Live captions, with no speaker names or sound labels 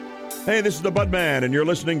Hey, this is the Budman, and you're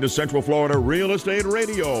listening to Central Florida Real Estate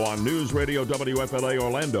Radio on News Radio WFLA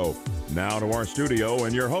Orlando. Now to our studio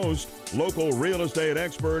and your host, local real estate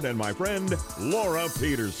expert and my friend, Laura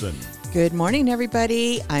Peterson. Good morning,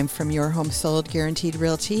 everybody. I'm from Your Home Sold Guaranteed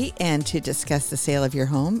Realty, and to discuss the sale of your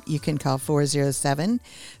home, you can call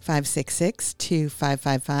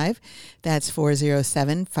 407-566-2555. That's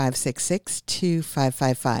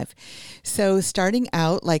 407-566-2555. So starting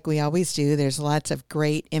out, like we always do, there's lots of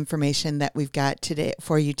great information that we've got today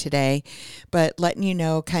for you today, but letting you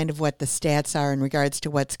know kind of what the stats are in regards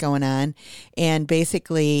to what's going on. And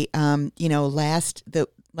basically,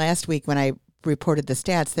 last week when I reported the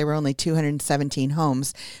stats, there were only 217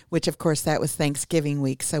 homes, which of course that was Thanksgiving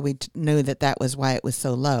week, so we knew that was why it was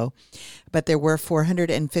so low. But there were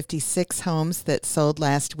 456 homes that sold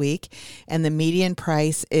last week, and the median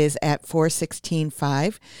price is at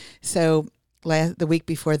 $416,500. So the week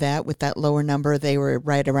before that, with that lower number, they were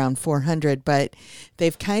right around 400, but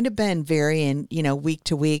they've kind of been varying, week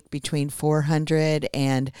to week between 400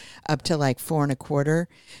 and up to like 4.25.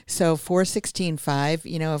 So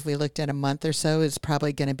 416.5, if we looked at a month or so, is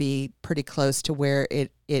probably going to be pretty close to where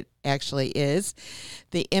it actually is.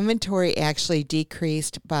 The inventory actually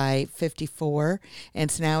decreased by 54,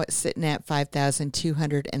 and so now it's sitting at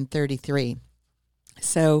 5,233.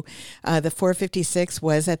 So the 456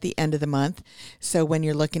 was at the end of the month. So when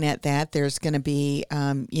you're looking at that, there's going to be,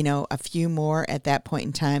 a few more at that point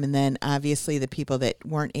in time. And then obviously the people that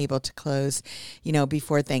weren't able to close,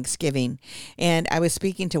 before Thanksgiving. And I was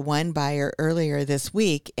speaking to one buyer earlier this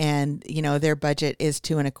week, and, their budget is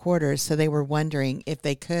 2.25. So they were wondering if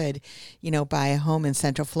they could, buy a home in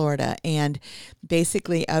Central Florida. And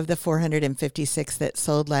basically of the 456 that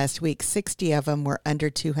sold last week, 60 of them were under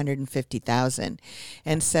 $250,000.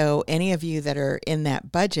 And so any of you that are in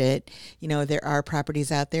that budget, there are properties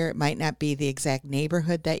out there. It might not be the exact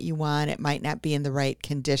neighborhood that you want. It might not be in the right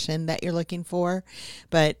condition that you're looking for,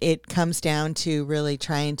 but it comes down to really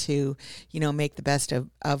trying to, make the best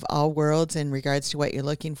of all worlds in regards to what you're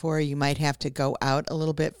looking for. You might have to go out a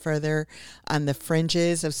little bit further on the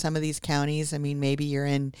fringes of some of these counties. I mean, maybe you're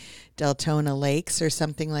in Deltona Lakes or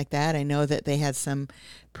something like that. I know that they had some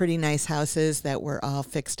pretty nice houses that were all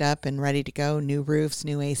fixed up and ready to go, new roofs,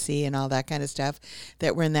 new AC, and all that kind of stuff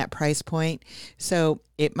that were in that price point. So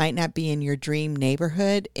it might not be in your dream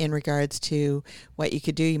neighborhood in regards to what you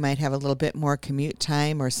could do. You might have a little bit more commute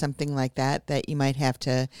time or something like that you might have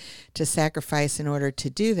to sacrifice in order to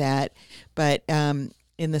do that. But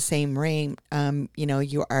in the same range,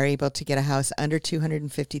 you are able to get a house under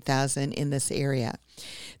 $250,000 in this area.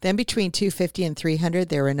 Then between 250 and 300,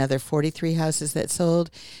 there were another 43 houses that sold.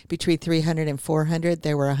 Between 300 and 400,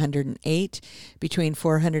 there were 108. Between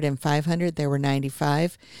 400 and 500, there were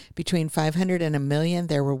 95. Between 500 and a million,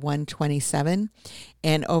 there were 127.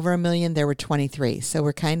 And over a million, there were 23. So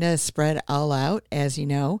we're kind of spread all out, as you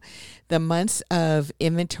know. The months of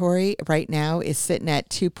inventory right now is sitting at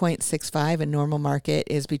 2.65. A normal market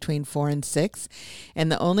is between 4 and 6.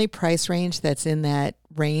 And the only price range that's in that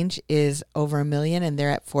range is over a million, and they're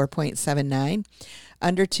at 4.79.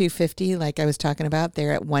 Under 250, like I was talking about,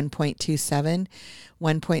 they're at 1.27,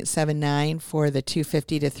 1.79 for the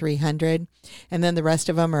 250 to 300. And then the rest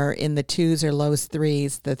of them are in the twos or low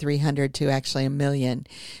threes, the 300 to actually a million.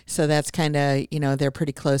 So that's kind of, they're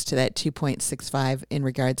pretty close to that 2.65 in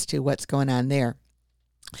regards to what's going on there.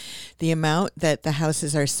 The amount that the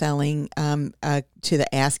houses are selling to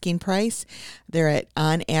the asking price, they're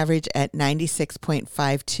on average at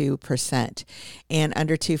 96.52%. And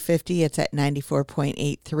under 250, it's at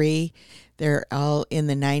 94.83. They're all in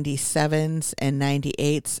the 97s and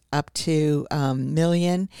 98s up to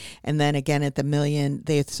million. And then again at the million,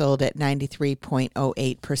 they've sold at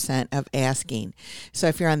 93.08% of asking. So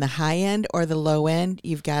if you're on the high end or the low end,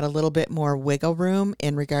 you've got a little bit more wiggle room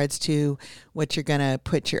in regards to what you're going to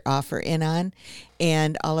put your offer in on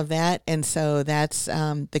and all of that. And so that's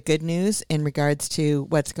the good news in regards to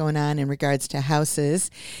what's going on in regards to houses.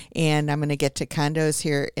 And I'm going to get to condos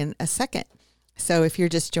here in a second. So if you're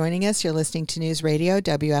just joining us, you're listening to News Radio,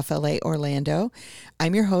 WFLA Orlando.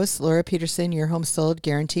 I'm your host, Laura Peterson, Your Home Sold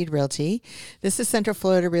Guaranteed Realty. This is Central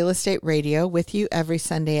Florida Real Estate Radio with you every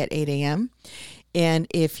Sunday at 8 a.m. And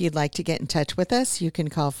if you'd like to get in touch with us, you can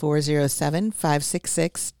call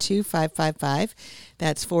 407-566-2555.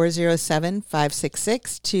 That's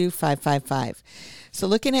 407-566-2555. So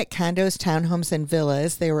looking at condos, townhomes, and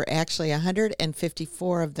villas, there were actually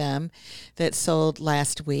 154 of them that sold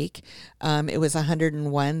last week. It was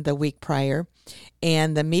 101 the week prior.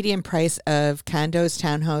 And the median price of condos,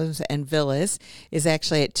 townhomes, and villas is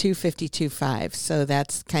actually at $250,250. So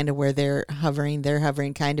that's kind of where they're hovering. They're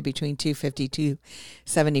hovering kind of between $250,000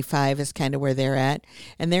 $275,000 is kind of where they're at.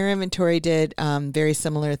 And their inventory did very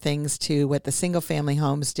similar things to what the single family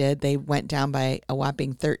homes did. They went down by a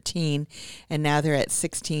whopping 13, and now they're at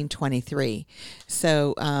 1623.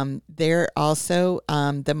 So they're also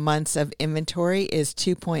the months of inventory is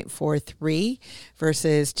 2.43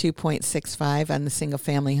 versus 2.65 on the single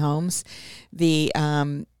family homes. The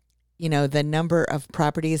the number of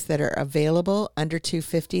properties that are available under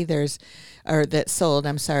 250, that sold,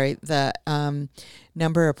 the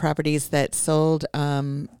number of properties that sold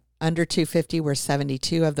under 250 were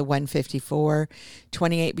 72 of the 154,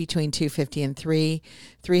 28 between 250 and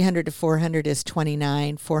 300 to 400 is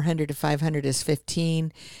 29, 400 to 500 is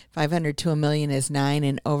 15, 500 to $1 million is 9,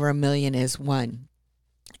 and over $1 million is 1.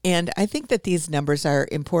 And I think that these numbers are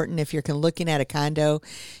important if you're looking at a condo,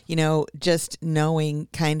 just knowing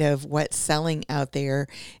kind of what's selling out there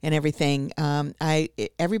and everything.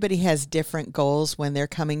 Everybody has different goals when they're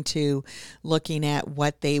coming to looking at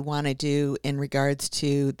what they want to do in regards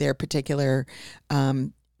to their particular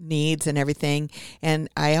needs and everything. And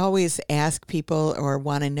I always ask people or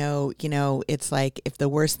want to know, it's like if the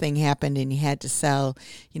worst thing happened and you had to sell,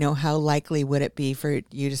 how likely would it be for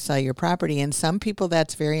you to sell your property? And some people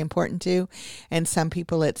that's very important to, and some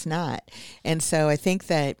people it's not. And so I think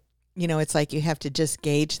that it's like you have to just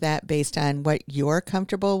gauge that based on what you're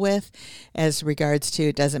comfortable with as regards to,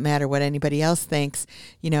 it doesn't matter what anybody else thinks,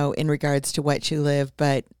 in regards to what you live,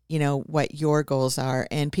 but what your goals are.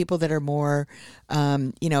 And people that are more,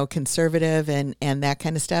 conservative and that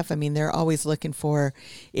kind of stuff, they're always looking for,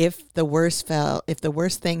 if the worst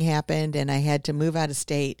thing happened and I had to move out of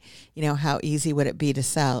state, how easy would it be to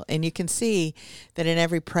sell? And you can see that in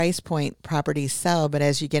every price point properties sell, but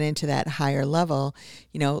as you get into that higher level,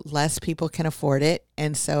 less people can afford it.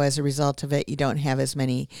 And so as a result of it, you don't have as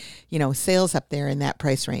many, sales up there in that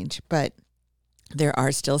price range. But there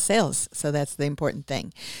are still sales, so that's the important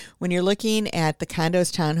thing. When you're looking at the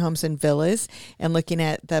condos, townhomes, and villas and looking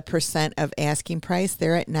at the percent of asking price,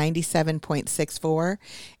 they're at 97.64,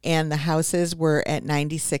 and the houses were at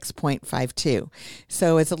 96.52.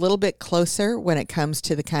 So it's a little bit closer when it comes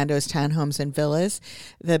to the condos, townhomes, and villas.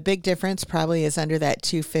 The big difference probably is under that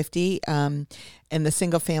 250. In the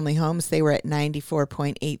single-family homes, they were at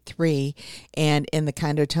 94.83, and in the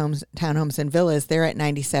condo townhomes and villas, they're at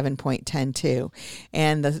 97.12.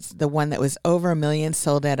 And the one that was over $1 million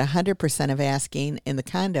sold at 100% of asking in the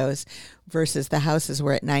condos, versus the houses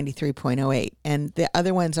were at 93.08. And the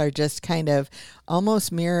other ones are just kind of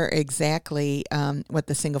almost mirror exactly what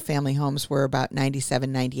the single-family homes were, about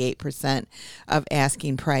 97, 98% of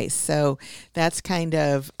asking price. So that's kind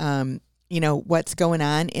of what's going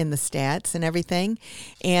on in the stats and everything.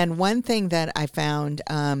 And one thing that I found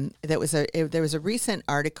there was a recent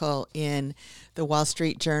article in the Wall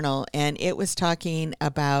Street Journal, and it was talking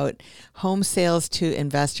about home sales to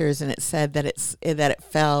investors, and it said that it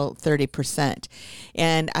fell 30%.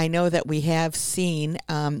 And I know that we have seen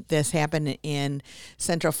this happen in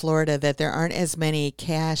Central Florida, that there aren't as many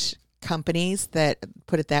cash companies, that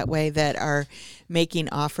put it that way, that are making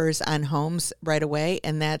offers on homes right away,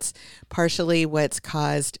 and that's partially what's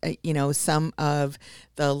caused some of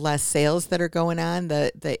the less sales that are going on.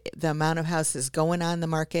 The amount of houses going on the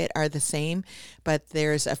market are the same, but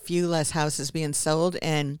there's a few less houses being sold,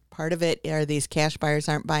 and part of it are these cash buyers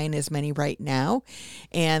aren't buying as many right now.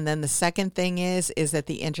 And then the second thing is that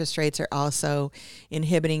the interest rates are also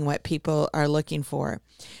inhibiting what people are looking for.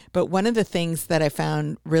 But one of the things that I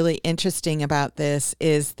found really interesting about this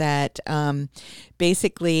is that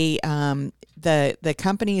basically the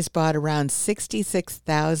companies bought around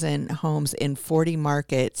 66,000 homes in 40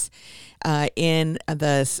 markets in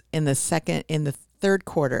the third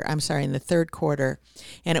quarter,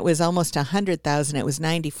 and it was almost 100,000. It was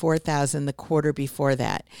 94,000 the quarter before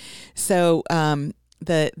that. So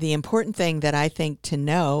the important thing that I think to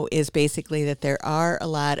know is basically that there are a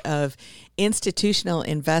lot of institutional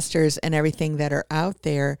investors and everything that are out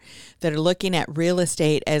there that are looking at real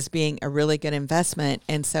estate as being a really good investment.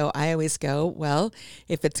 And so I always go, well,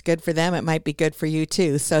 if it's good for them, it might be good for you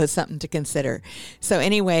too. So it's something to consider. So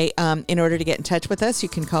anyway, in order to get in touch with us, you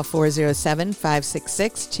can call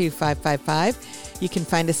 407-566-2555. You can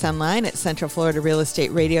find us online at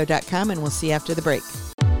centralfloridarealestateradio.com, and we'll see you after the break.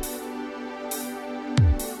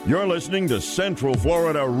 You're listening to Central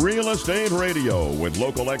Florida Real Estate Radio with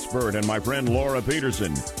local expert and my friend Laura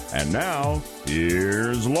Peterson. And now,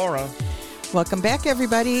 here's Laura. Welcome back,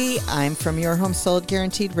 everybody. I'm from Your Home Sold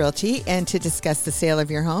Guaranteed Realty, and to discuss the sale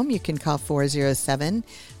of your home, you can call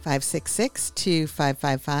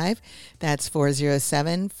 407-566-2555. That's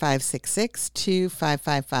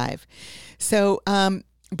 407-566-2555. So,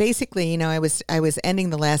 basically, I was ending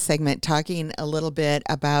the last segment talking a little bit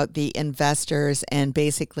about the investors and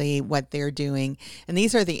basically what they're doing. And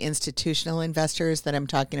these are the institutional investors that I'm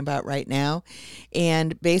talking about right now.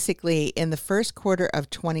 And basically, in the first quarter of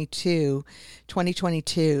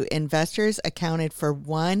 2022, investors accounted for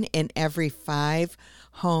 1 in every 5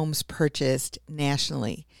 homes purchased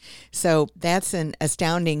nationally. So that's an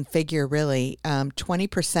astounding figure, really.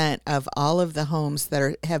 20% of all of the homes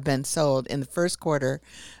that have been sold in the first quarter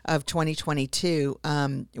of 2022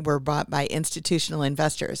 were bought by institutional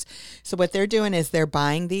investors. So what they're doing is they're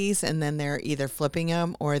buying these and then they're either flipping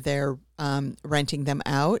them or they're renting them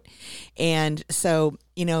out. And so,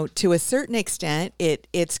 to a certain extent,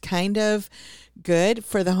 it's kind of good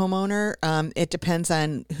for the homeowner. It depends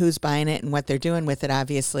on who's buying it and what they're doing with it,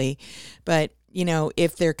 obviously. But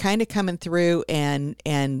if they're kind of coming through and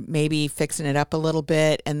maybe fixing it up a little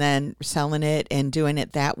bit and then selling it and doing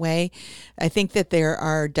it that way, I think that there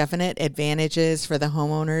are definite advantages for the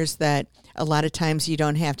homeowners that a lot of times you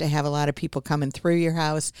don't have to have a lot of people coming through your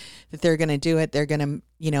house, that they're going to do it. They're going to,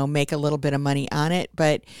 make a little bit of money on it,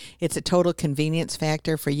 but it's a total convenience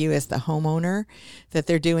factor for you as the homeowner that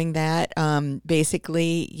they're doing that.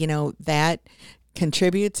 Basically, that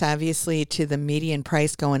contributes obviously to the median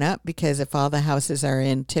price going up, because if all the houses are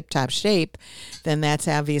in tip-top shape, then that's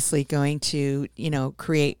obviously going to,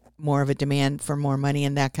 create more of a demand for more money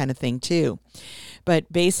and that kind of thing too.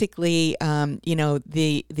 But basically,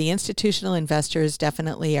 the institutional investors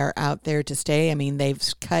definitely are out there to stay. I mean, they've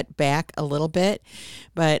cut back a little bit,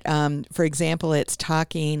 but for example, it's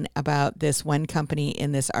talking about this one company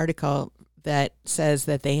in this article that says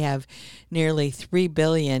that they have nearly $3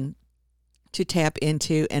 billion to tap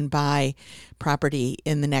into and buy property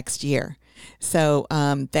in the next year. So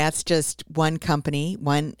that's just one company,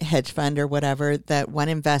 one hedge fund or whatever, that one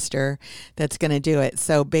investor that's going to do it.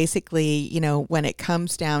 So basically, when it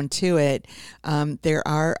comes down to it, there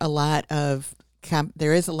is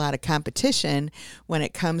a lot of competition when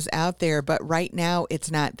it comes out there, but right now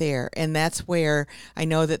it's not there. And that's where I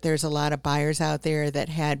know that there's a lot of buyers out there that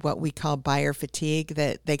had what we call buyer fatigue,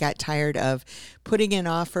 that they got tired of putting in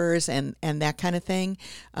offers and that kind of thing,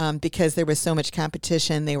 because there was so much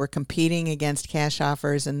competition. They were competing against cash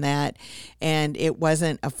offers and that, and it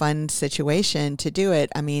wasn't a fun situation to do it.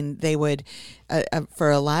 I mean, they would, for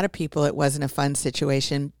a lot of people, it wasn't a fun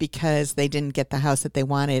situation because they didn't get the house that they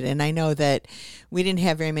wanted. And I know that we didn't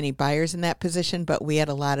have very many buyers in that position, but we had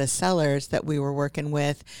a lot of sellers that we were working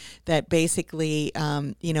with that basically,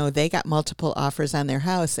 they got multiple offers on their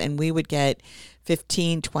house, and we would get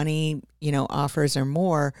 15, 20, offers or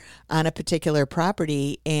more on a particular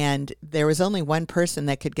property. And there was only one person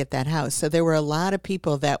that could get that house. So there were a lot of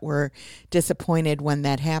people that were disappointed when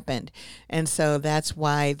that happened. And so that's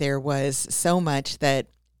why there was so much that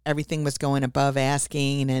everything was going above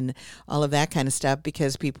asking and all of that kind of stuff,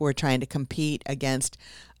 because people were trying to compete against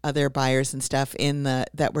other buyers and stuff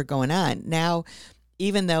that were going on. Now,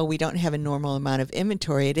 even though we don't have a normal amount of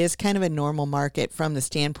inventory, it is kind of a normal market from the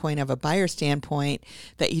standpoint of a buyer standpoint,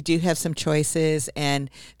 that you do have some choices and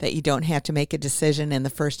that you don't have to make a decision in the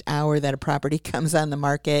first hour that a property comes on the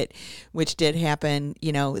market, which did happen,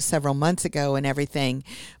 several months ago and everything.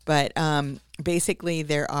 But basically,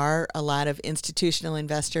 there are a lot of institutional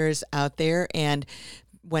investors out there, and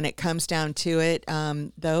when it comes down to it,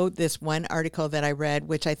 though, this one article that I read,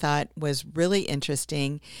 which I thought was really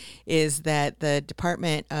interesting, is that the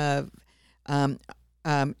Department of the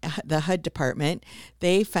HUD department,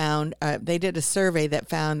 they found, they did a survey that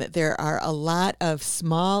found that there are a lot of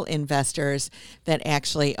small investors that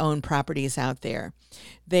actually own properties out there.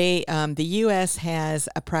 The U.S. has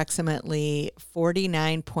approximately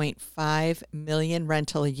 49.5 million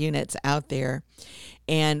rental units out there,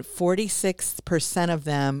 and 46% of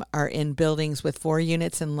them are in buildings with 4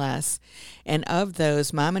 units and less. And of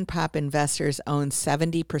those, mom and pop investors own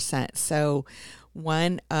 70%. So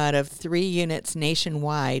 1 out of 3 units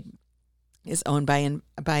nationwide is owned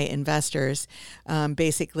by investors,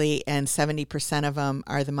 basically, and 70% of them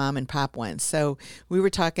are the mom and pop ones. So we were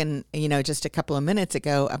talking, just a couple of minutes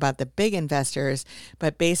ago about the big investors,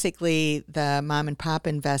 but basically the mom and pop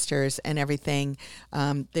investors and everything,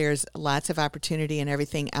 there's lots of opportunity and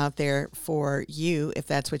everything out there for you if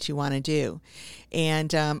that's what you want to do.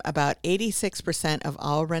 And about 86% of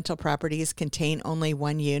all rental properties contain only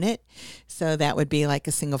one unit. So that would be like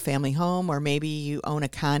a single family home, or maybe you own a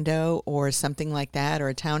condo or something like that, or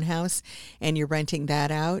a townhouse, and you're renting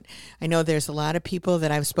that out. I know there's a lot of people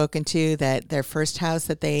that I've spoken to that their first house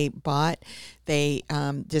that they bought, they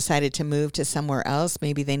decided to move to somewhere else.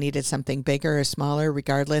 Maybe they needed something bigger or smaller.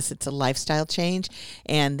 Regardless, it's a lifestyle change,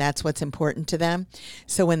 and that's what's important to them.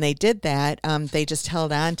 So when they did that, they just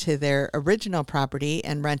held on to their original property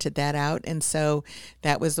and rented that out. And so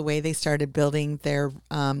that was the way they started building their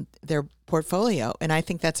portfolio. And I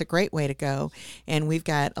think that's a great way to go. And we've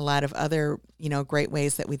got a lot of other, great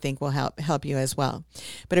ways that we think will help you as well.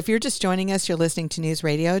 But if you're just joining us, you're listening to News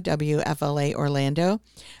Radio WFLA Orlando.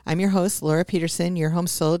 I'm your host, Laura Peterson, your home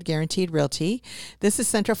sold guaranteed realty. This is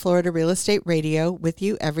Central Florida Real Estate Radio with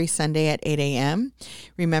you every Sunday at 8 a.m.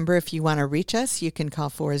 Remember, if you want to reach us, you can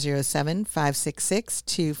call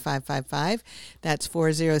 407-566-2555. That's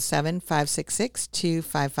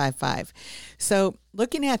 407-566-2555. So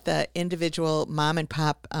looking at the individual mom and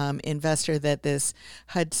pop investor that this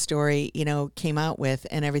HUD story, came out with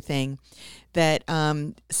and everything, that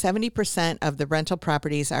 70% of the rental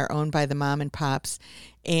properties are owned by the mom and pops.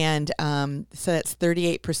 And so that's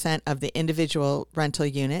 38% of the individual rental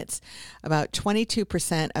units. About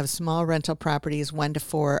 22% of small rental properties, 1 to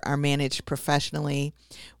 4, are managed professionally,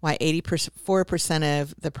 while 84%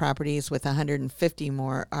 of the properties with 150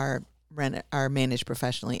 more are managed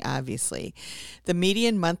professionally, obviously. The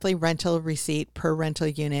median monthly rental receipt per rental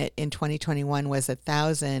unit in 2021 was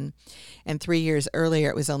 $1,000, and 3 years earlier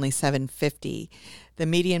it was only $750. The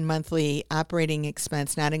median monthly operating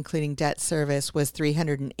expense, not including debt service, was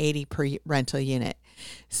 $380 per rental unit.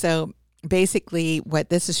 So basically what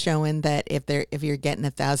this is showing, that if you're getting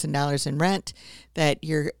 $1,000 in rent, that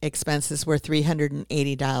your expenses were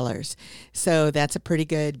 $380. So that's a pretty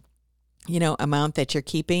good amount that you're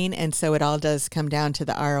keeping. And so it all does come down to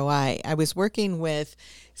the ROI. I was working with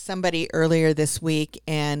somebody earlier this week,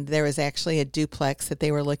 and there was actually a duplex that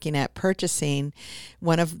they were looking at purchasing.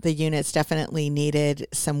 One of the units definitely needed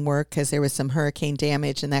some work because there was some hurricane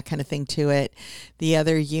damage and that kind of thing to it. The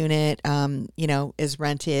other unit, is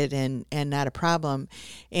rented and not a problem.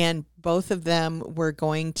 And both of them were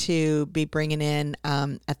going to be bringing in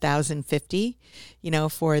 $1,050,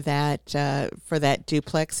 for that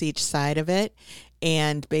duplex each side of it.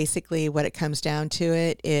 And basically, what it comes down to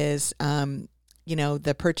it is, the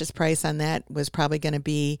purchase price on that was probably going to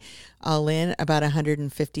be all in about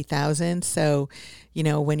 $150,000. So,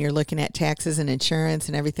 when you're looking at taxes and insurance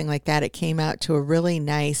and everything like that, it came out to a really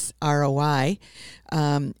nice ROI,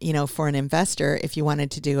 for an investor if you wanted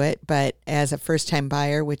to do it. But as a first-time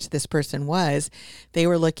buyer, which this person was, they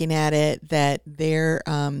were looking at it that their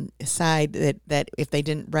side, that if they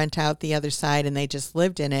didn't rent out the other side and they just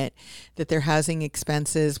lived in it, that their housing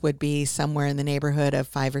expenses would be somewhere in the neighborhood of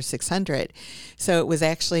 $500 or $600. So it was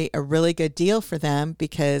actually a really good deal for them,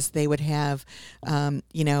 because they would have, a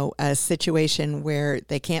situation where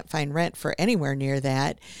they can't find rent for anywhere near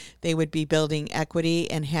that. They would be building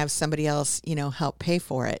equity and have somebody else, help pay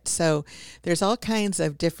for it. So there's all kinds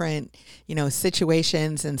of different,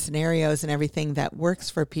 situations and scenarios and everything that works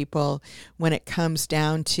for people when it comes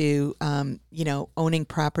down to, owning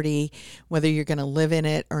property, whether you're going to live in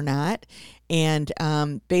it or not. And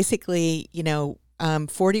basically,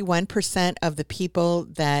 41% of the people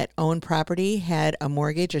that own property had a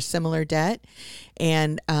mortgage or similar debt,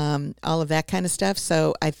 and all of that kind of stuff.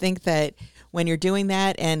 So I think that when you're doing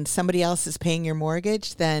that and somebody else is paying your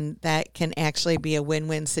mortgage, then that can actually be a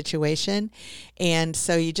win-win situation. And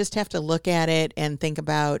so you just have to look at it and think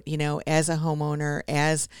about, as a homeowner,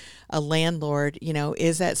 as a landlord,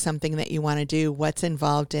 is that something that you want to do? What's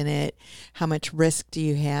involved in it? How much risk do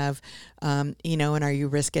you have? And are you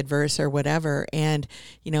risk adverse or whatever? And,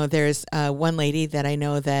 there's one lady that I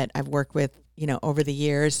know that I've worked with, over the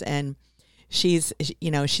years, and she's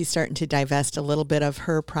starting to divest a little bit of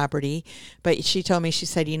her property, but she told me, she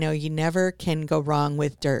said, you never can go wrong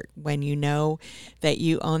with dirt. When you know that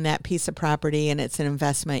you own that piece of property and it's an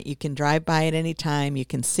investment, you can drive by it anytime, you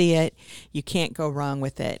can see it, you can't go wrong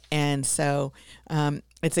with it. And so,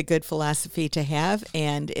 it's a good philosophy to have,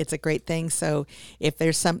 and it's a great thing. So if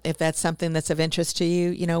that's something that's of interest to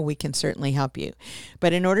you, we can certainly help you.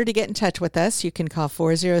 But in order to get in touch with us, you can call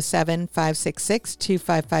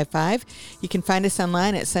 407-566-2555. You can find us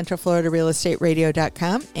online at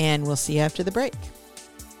centralfloridarealestateradio.com, and we'll see you after the break.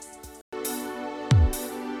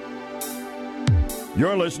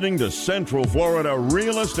 You're listening to Central Florida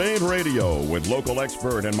Real Estate Radio with local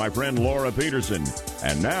expert and my friend Laura Peterson.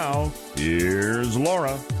 And now, here's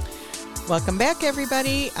Laura. Welcome back,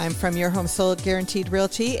 everybody. I'm From Your Home Sold Guaranteed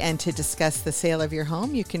Realty, and to discuss the sale of your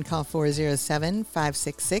home, you can call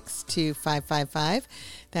 407-566-2555.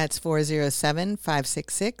 That's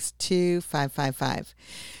 407-566-2555.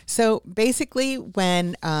 So basically,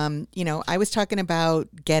 when, I was talking about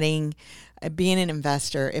being an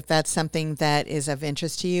investor, if that's something that is of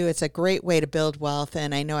interest to you, it's a great way to build wealth.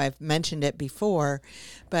 And I know I've mentioned it before,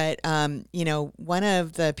 but, one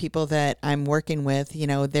of the people that I'm working with,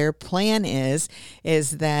 their plan is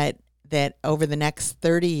that over the next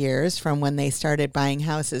 30 years from when they started buying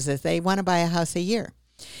houses, is they want to buy a house a year.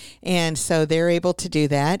 And so they're able to do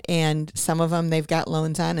that. And some of them they've got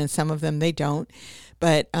loans on and some of them they don't.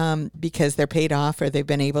 But because they're paid off or they've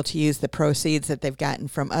been able to use the proceeds that they've gotten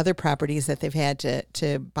from other properties that they've had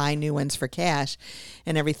to buy new ones for cash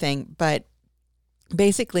and everything. But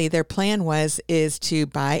basically their plan is to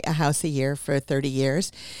buy a house a year for 30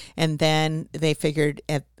 years. And then they figured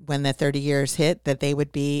when the 30 years hit that they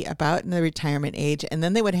would be about in the retirement age. And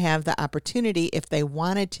then they would have the opportunity, if they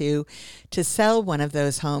wanted to sell one of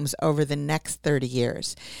those homes over the next 30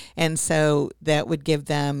 years. And so that would give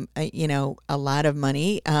them, a lot of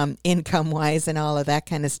money, income-wise and all of that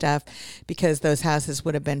kind of stuff, because those houses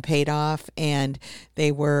would have been paid off and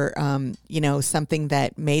they were, something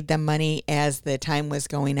that made them money as the time was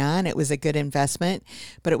going on. It was a good investment,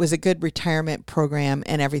 but it was a good retirement program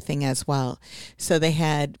and everything as well. So they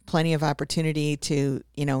had plenty of opportunity to,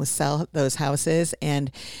 sell those houses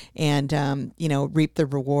and reap the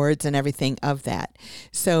rewards and everything of that.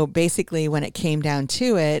 So basically when it came down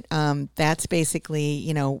to it, that's basically,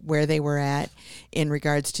 where they were at in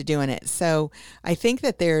regards to doing it. So I think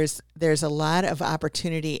that there's a lot of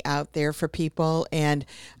opportunity out there for people. And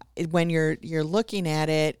when you're looking at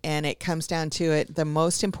it and it comes down to it, the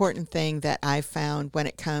most important thing that I've found when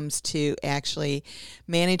it comes to actually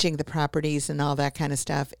managing the properties and all that kind of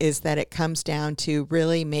stuff is that it comes down to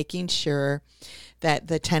really making sure that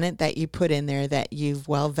the tenant that you put in there, that you've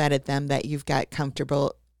well vetted them, that you've got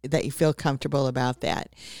comfortable, that you feel comfortable about that.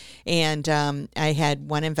 And I had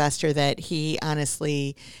one investor that he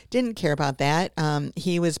honestly didn't care about that.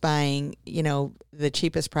 He was buying, the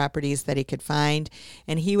cheapest properties that he could find,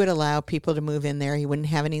 and he would allow people to move in there. He wouldn't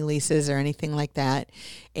have any leases or anything like that.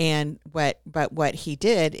 And what he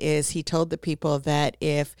did is he told the people that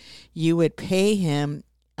if you would pay him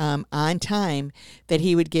on time, that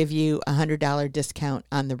he would give you $100 discount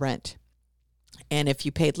on the rent. And if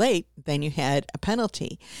you paid late, then you had a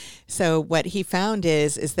penalty. So what he found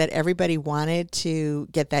is that everybody wanted to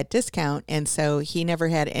get that discount. And so he never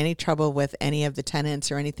had any trouble with any of the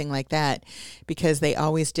tenants or anything like that, because they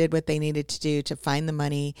always did what they needed to do to find the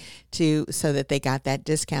money so that they got that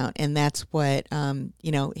discount. And that's what,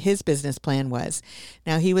 his business plan was.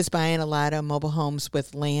 Now, he was buying a lot of mobile homes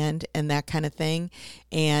with land and that kind of thing.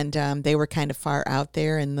 And they were kind of far out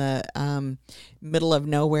there in the middle of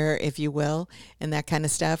nowhere, if you will, and that kind of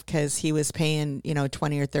stuff, because he was paying,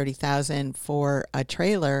 $20,000 or $30,000 for a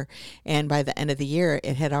trailer, and by the end of the year,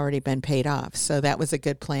 it had already been paid off. So that was a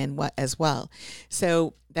good plan as well.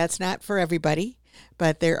 So that's not for everybody,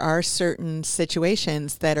 but there are certain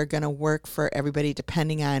situations that are going to work for everybody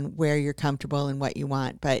depending on where you're comfortable and what you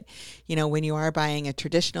want. But, when you are buying a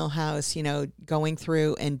traditional house, going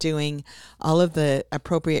through and doing all of the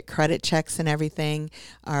appropriate credit checks and everything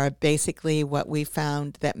are basically what we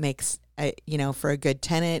found that makes for a good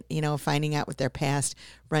tenant, finding out what their past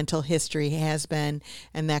rental history has been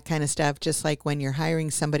and that kind of stuff. Just like when you're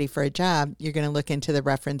hiring somebody for a job, you're going to look into the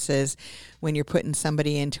references. When you're putting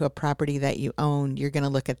somebody into a property that you own, you're going to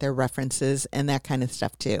look at their references and that kind of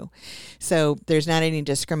stuff too. So there's not any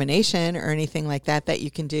discrimination or anything like that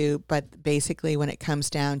you can do. But basically when it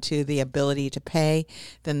comes down to the ability to pay,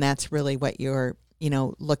 then that's really what you're,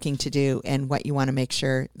 looking to do and what you want to make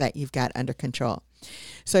sure that you've got under control.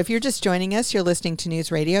 So if you're just joining us, you're listening to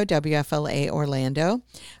News Radio WFLA Orlando.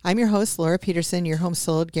 I'm your host, Laura Peterson, your home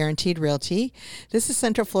sold guaranteed realty. This is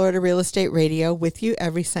Central Florida Real Estate Radio with you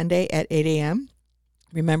every Sunday at 8 a.m.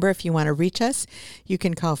 Remember, if you want to reach us, you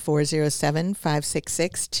can call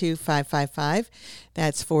 407-566-2555.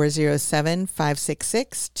 That's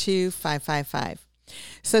 407-566-2555.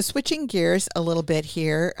 So switching gears a little bit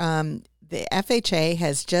here, the FHA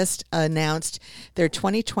has just announced their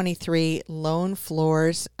 2023 loan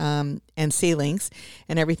floors and ceilings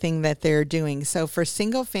and everything that they're doing. So for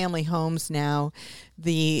single family homes now,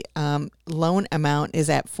 the loan amount is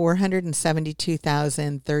at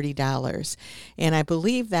 $472,030. And I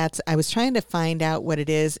believe I was trying to find out what it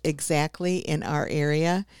is exactly in our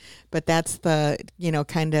area, but that's the,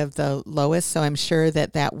 kind of the lowest. So I'm sure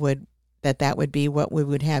that would that would be what we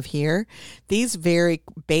would have here. These vary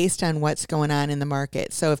based on what's going on in the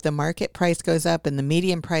market. So if the market price goes up and the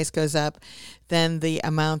median price goes up, then the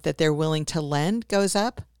amount that they're willing to lend goes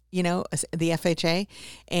up, the FHA.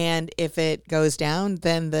 And if it goes down,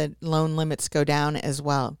 then the loan limits go down as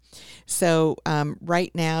well. So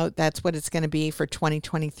right now, that's what it's going to be for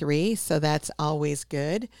 2023. So that's always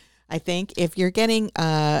good. I think if you're getting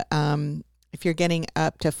up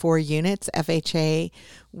to 4 units, FHA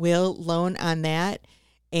will loan on that.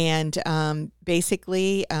 And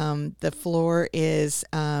basically, the floor is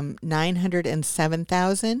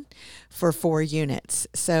 $907,000 for 4 units.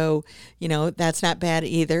 So, that's not bad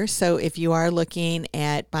either. So if you are looking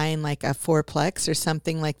at buying like a 4-plex or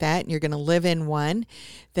something like that, and you're going to live in one,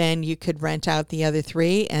 then you could rent out the other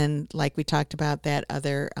 3. And like we talked about, that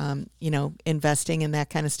other, investing in that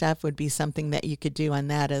kind of stuff would be something that you could do on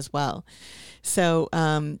that as well. So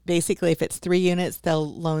basically, if it's 3 units, they'll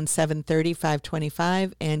loan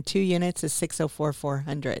 $730,525, and 2 units is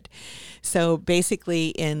 $604,400. So basically,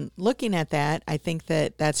 in looking at that, I think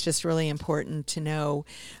that that's just really important to know,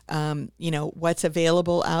 what's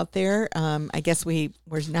available out there. I guess we're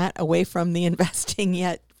not away from the investing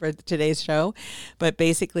yet for today's show, but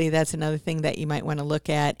basically that's another thing that you might want to look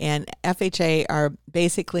at. And FHA are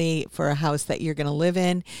basically for a house that you're going to live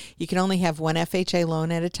in. You can only have one FHA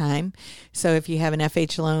loan at a time. So if you have an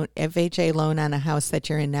FHA loan on a house that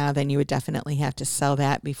you're in now, then you would definitely have to sell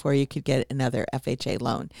that before you could get another FHA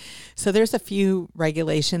loan. So there's a few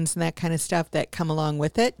regulations and that kind of stuff that come along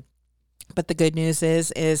with it. But the good news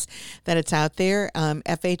is that it's out there.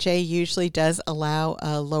 FHA usually does allow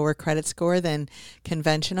a lower credit score than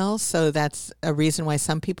conventional, so that's a reason why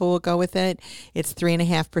some people will go with it. It's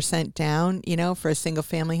 3.5% down, for a single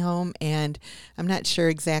family home, and I'm not sure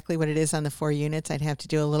exactly what it is on the 4 units. I'd have to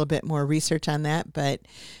do a little bit more research on that, but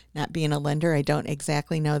not being a lender, I don't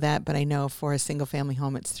exactly know that, but I know for a single family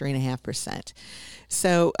home, it's 3.5%.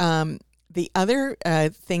 So, the other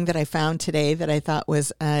thing that I found today that I thought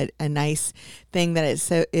was a nice thing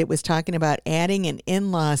that it was talking about adding an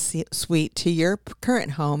in-law suite to your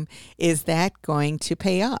current home. Is that going to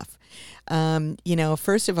pay off?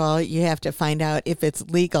 First of all, you have to find out if it's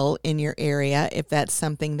legal in your area, if that's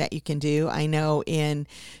something that you can do. I know in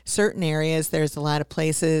certain areas, there's a lot of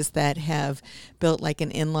places that have built like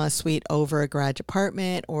an in-law suite over a garage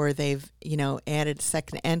apartment, or they've, added a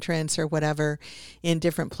second entrance or whatever in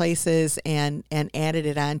different places and added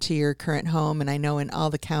it onto your current home. And I know in all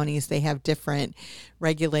the counties, they have different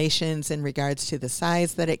regulations in regards to the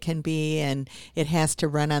size that it can be, and it has to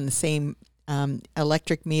run on the same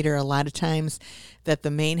electric meter a lot of times that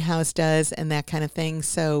the main house does, and that kind of thing.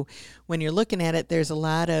 So when you're looking at it, there's a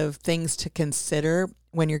lot of things to consider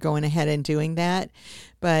when you're going ahead and doing that.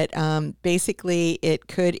 But basically, it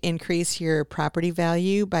could increase your property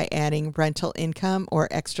value by adding rental income or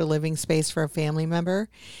extra living space for a family member.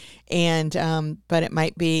 And but it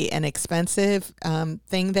might be an expensive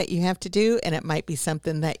thing that you have to do, and it might be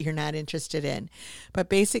something that you're not interested in. But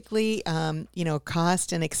basically,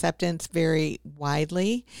 cost and acceptance vary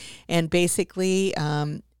widely, and basically,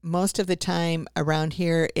 most of the time around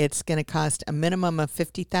here, it's going to cost a minimum of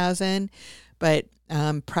 $50,000, but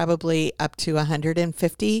probably up to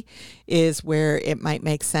 150 is where it might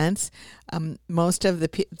make sense. Most of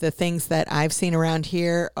the things that I've seen around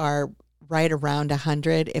here are right around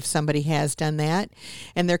 100 if somebody has done that.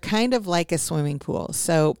 And they're kind of like a swimming pool.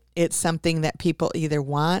 So it's something that people either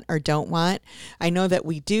want or don't want. I know that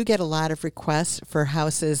we do get a lot of requests for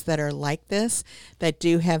houses that are like this, that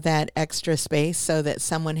do have that extra space so that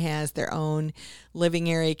someone has their own living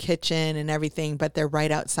area, kitchen and everything, but they're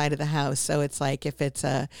right outside of the house. So it's like if it's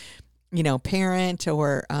a, parent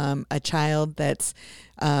or a child that's,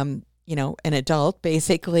 an adult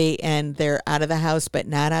basically, and they're out of the house but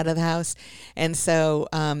not out of the house. And so,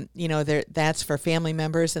 that's for family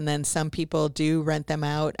members. And then some people do rent them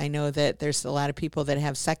out. I know that there's a lot of people that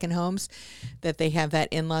have second homes that they have that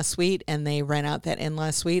in-law suite and they rent out that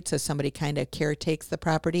in-law suite. So somebody kind of caretakes the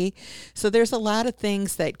property. So there's a lot of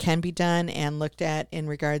things that can be done and looked at in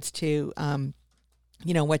regards to,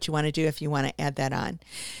 what you want to do if you want to add that on.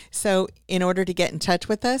 So in order to get in touch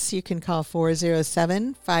with us, you can call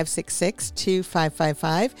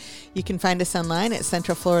 407-566-2555. You can find us online at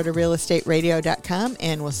centralfloridarealestateradio.com,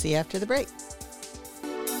 and we'll see you after the break.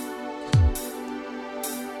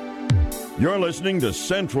 You're listening to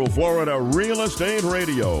Central Florida Real Estate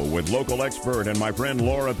Radio with local expert and my friend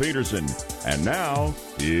Laura Peterson. And now,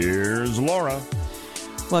 here's Laura.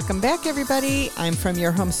 Welcome back, everybody. I'm from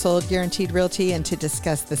Your Home Sold Guaranteed Realty, and to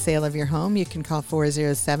discuss the sale of your home, you can call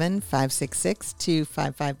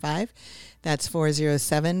 407-566-2555. That's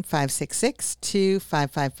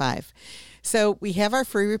 407-566-2555. So we have our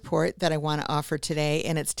free report that I want to offer today,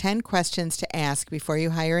 and it's 10 questions to ask before you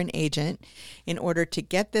hire an agent. In order to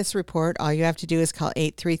get this report, all you have to do is call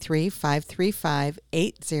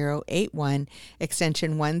 833-535-8081,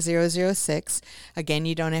 extension 1006. Again,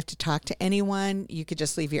 you don't have to talk to anyone. You could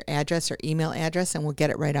just leave your address or email address, and we'll get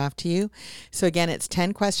it right off to you. So again, it's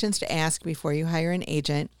 10 questions to ask before you hire an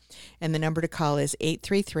agent, and the number to call is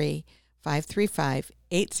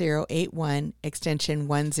 833-535-8081, extension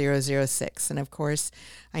 1006. And of course,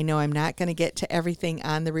 I know I'm not going to get to everything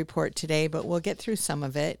on the report today, but we'll get through some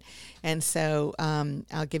of it. And so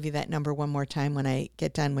I'll give you that number one more time when I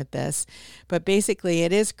get done with this. But basically,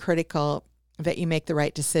 it is critical that you make the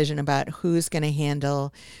right decision about who's going to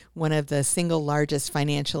handle one of the single largest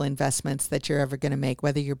financial investments that you're ever going to make,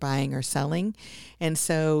 whether you're buying or selling. And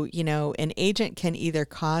so, an agent can either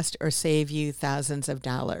cost or save you thousands of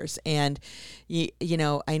dollars. And,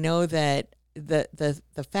 I know that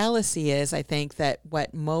the fallacy is, I think, that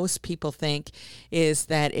what most people think is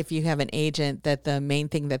that if you have an agent, that the main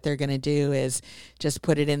thing that they're going to do is just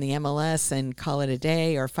put it in the MLS and call it a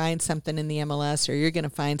day, or find something in the MLS, or you're going to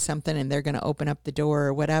find something and they're going to open up the door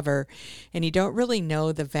or whatever. And you don't really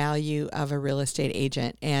know the value of a real estate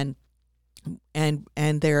agent. And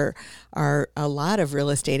there are a lot of real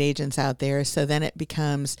estate agents out there. So then it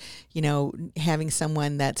becomes, having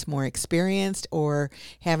someone that's more experienced, or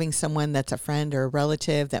having someone that's a friend or a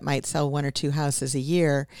relative that might sell one or two houses a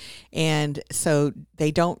year. And so they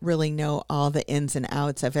don't really know all the ins and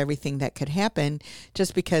outs of everything that could happen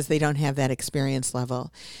just because they don't have that experience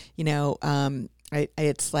level.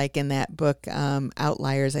 It's like in that book,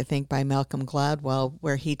 Outliers, I think, by Malcolm Gladwell,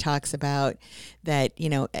 where he talks about that,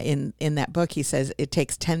 in that book, he says it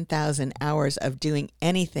takes 10,000 hours of doing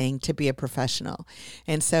anything to be a professional.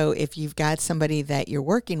 And so if you've got somebody that you're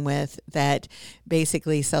working with that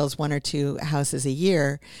basically sells one or two houses a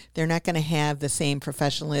year, they're not going to have the same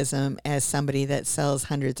professionalism as somebody that sells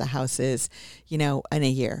hundreds of houses, in a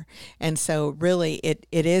year. And so really it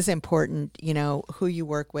is important, who you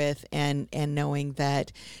work with, and knowing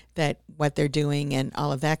that what they're doing and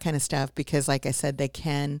all of that kind of stuff, because like I said, they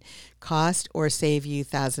can cost or save you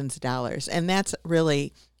thousands of dollars. And that's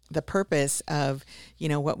really the purpose of,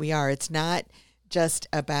 what we are. It's not just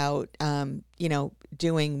about,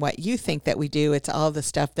 doing what you think that we do. It's all the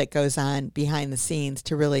stuff that goes on behind the scenes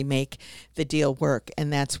to really make the deal work. And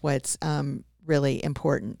that's what's really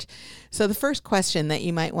important. So the first question that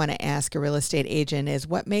you might want to ask a real estate agent is,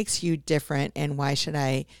 what makes you different, and why should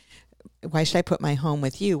I put my home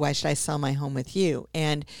with you? Why should I sell my home with you?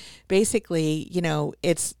 And basically,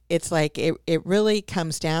 it's like it really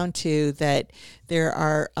comes down to that there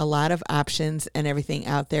are a lot of options and everything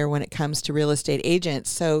out there when it comes to real estate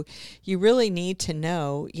agents. So you really need to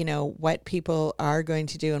know, what people are going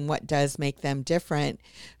to do and what does make them different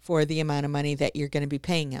for the amount of money that you're going to be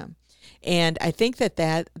paying them. And I think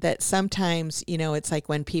that sometimes, it's like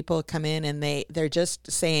when people come in and they're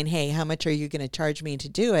just saying, hey, how much are you going to charge me to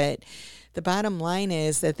do it? The bottom line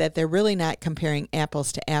is that they're really not comparing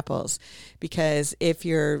apples to apples, because if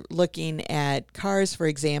you're looking at cars, for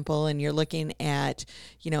example, and you're looking at,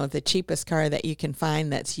 the cheapest car that you can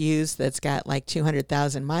find that's used, that's got like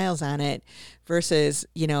 200,000 miles on it, versus,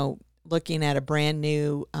 looking at a brand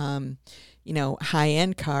new,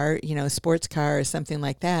 high-end car, sports car or something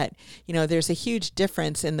like that, there's a huge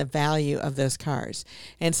difference in the value of those cars.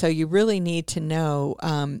 And so you really need to know,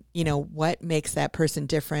 what makes that person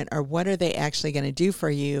different, or what are they actually going to do for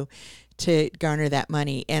you to garner that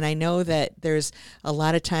money. And I know that there's a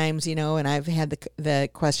lot of times, and I've had the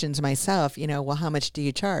questions myself, well, how much do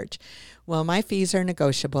you charge? Well, my fees are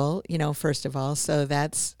negotiable, first of all, so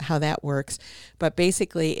that's how that works. But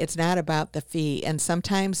basically, it's not about the fee. And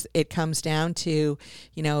sometimes it comes down to,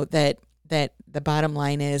 that the bottom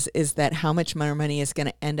line is that how much more money is going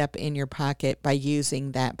to end up in your pocket by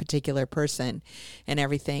using that particular person and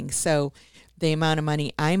everything. So the amount of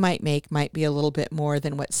money I might make might be a little bit more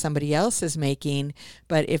than what somebody else is making.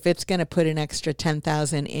 But if it's going to put an extra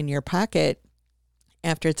 $10,000 in your pocket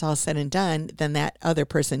after it's all said and done than that other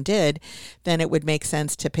person did, then it would make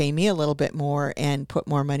sense to pay me a little bit more and put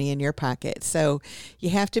more money in your pocket. So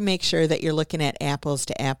you have to make sure that you're looking at apples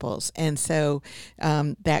to apples. And so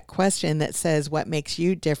that question that says, what makes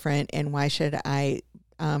you different and why should I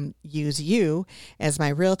use you as my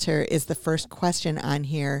realtor, is the first question on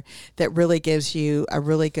here that really gives you a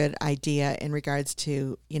really good idea in regards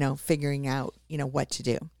to, figuring out, what to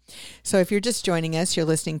do. So if you're just joining us, you're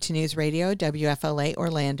listening to News Radio WFLA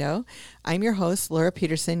Orlando. I'm your host, Laura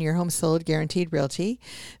Peterson, your home sold guaranteed realty.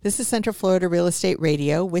 This is Central Florida Real Estate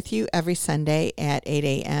Radio with you every Sunday at 8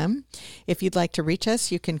 a.m. If you'd like to reach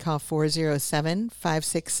us, you can call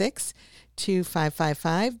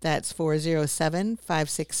 407-566-2555. That's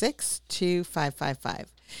 407-566-2555.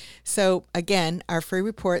 So again, our free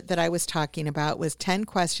report that I was talking about was 10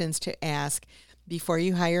 questions to ask before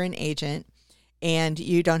you hire an agent. And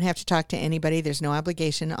you don't have to talk to anybody. There's no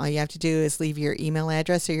obligation. All you have to do is leave your email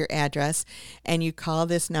address or your address, and you call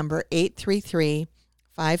this number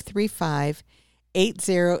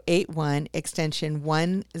 833-535-8081, extension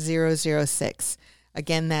 1006.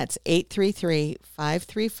 Again, that's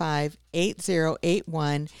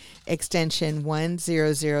 833-535-8081, extension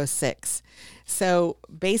 1006. So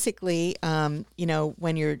basically, when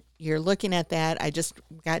you're looking at that, I just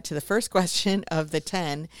got to the first question of the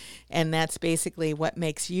 10, and that's basically what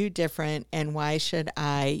makes you different and why should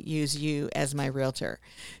I use you as my realtor.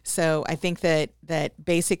 So I think that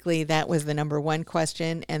basically that was the number one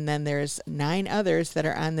question, and then there's 9 others that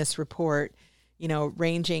are on this report,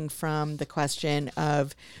 ranging from the question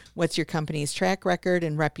of what's your company's track record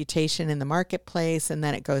and reputation in the marketplace, and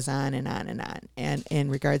then it goes on and on and on, and in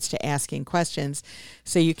regards to asking questions,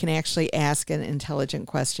 so you can actually ask an intelligent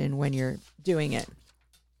question when you're doing it.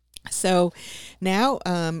 So now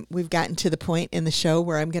we've gotten to the point in the show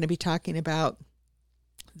where I'm going to be talking about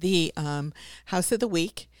the house of the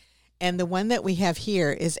week. And the one that we have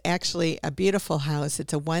here is actually a beautiful house.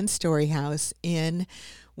 It's a 1-story house in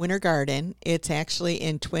Winter Garden. It's actually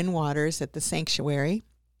in Twin Waters at the Sanctuary.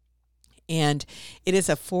 And it is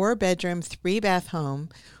a 4-bedroom, 3-bath home,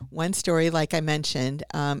 1-story, like I mentioned,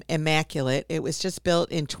 immaculate. It was just built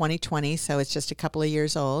in 2020, so it's just a couple of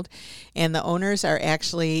years old. And the owners are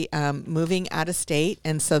actually moving out of state,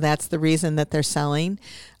 and so that's the reason that they're selling.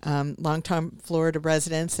 Long-term Florida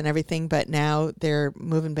residents and everything, but now they're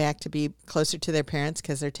moving back to be closer to their parents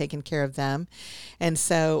because they're taking care of them. And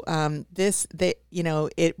so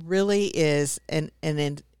it really is an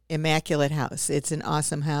immaculate house. It's an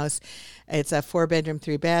awesome house. It's a 4-bedroom,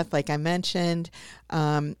 3-bath, like I mentioned.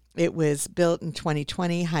 It was built in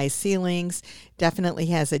 2020, high ceilings, definitely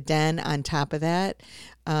has a den on top of that.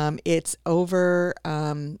 It's over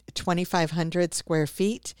 2,500 square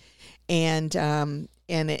feet, and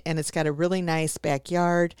it's got a really nice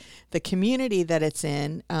backyard. The community that it's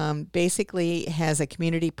in basically has a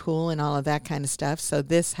community pool and all of that kind of stuff. So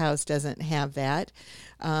this house doesn't have that,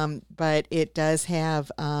 but it does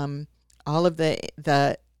have all of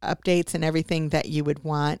the updates and everything that you would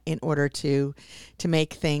want in order to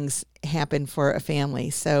make things happen for a family.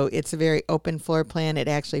 So it's a very open floor plan. It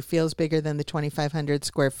actually feels bigger than the 2,500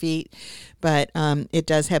 square feet, but it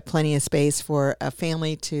does have plenty of space for a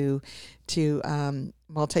family to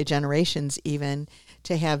multi-generations even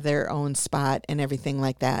to have their own spot and everything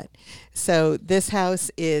like that. So this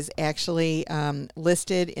house is actually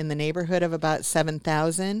listed in the neighborhood of about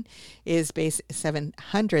 7,000, is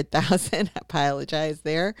 700,000. I apologize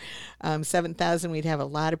there. 7,000. We'd have a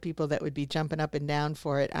lot of people that would be jumping up and down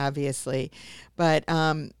for it, obviously, but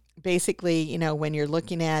basically, when you're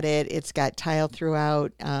looking at it, it's got tile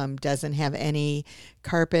throughout, doesn't have any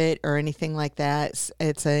carpet or anything like that.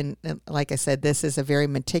 Like I said, this is a very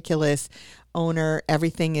meticulous owner.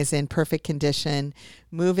 Everything is in perfect condition,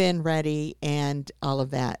 move-in ready, and all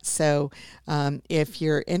of that. So if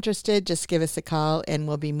you're interested, just give us a call, and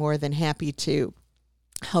we'll be more than happy to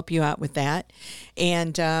help you out with that.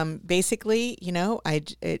 And basically,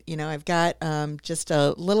 I've got just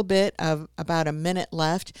a little bit of about a minute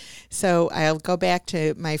left. So I'll go back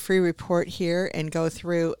to my free report here and go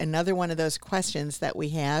through another one of those questions that we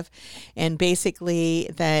have. And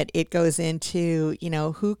basically that it goes into,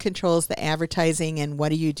 who controls the advertising and what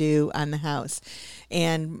do you do on the house?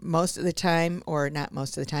 And most of the time, or not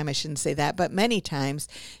most of the time, I shouldn't say that, but many times,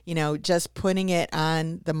 just putting it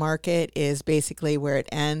on the market is basically where it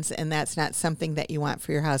ends, and that's not something that you want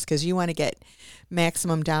for your house, because you want to get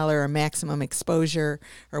maximum dollar or maximum exposure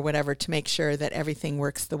or whatever to make sure that everything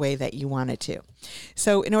works the way that you want it to.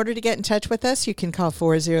 So in order to get in touch with us, you can call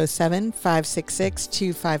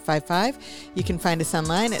 407-566-2555. You can find us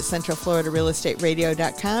online at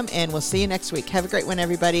centralfloridarealestateradio.com, and we'll see you next week. Have a great one,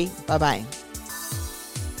 everybody. Bye-bye.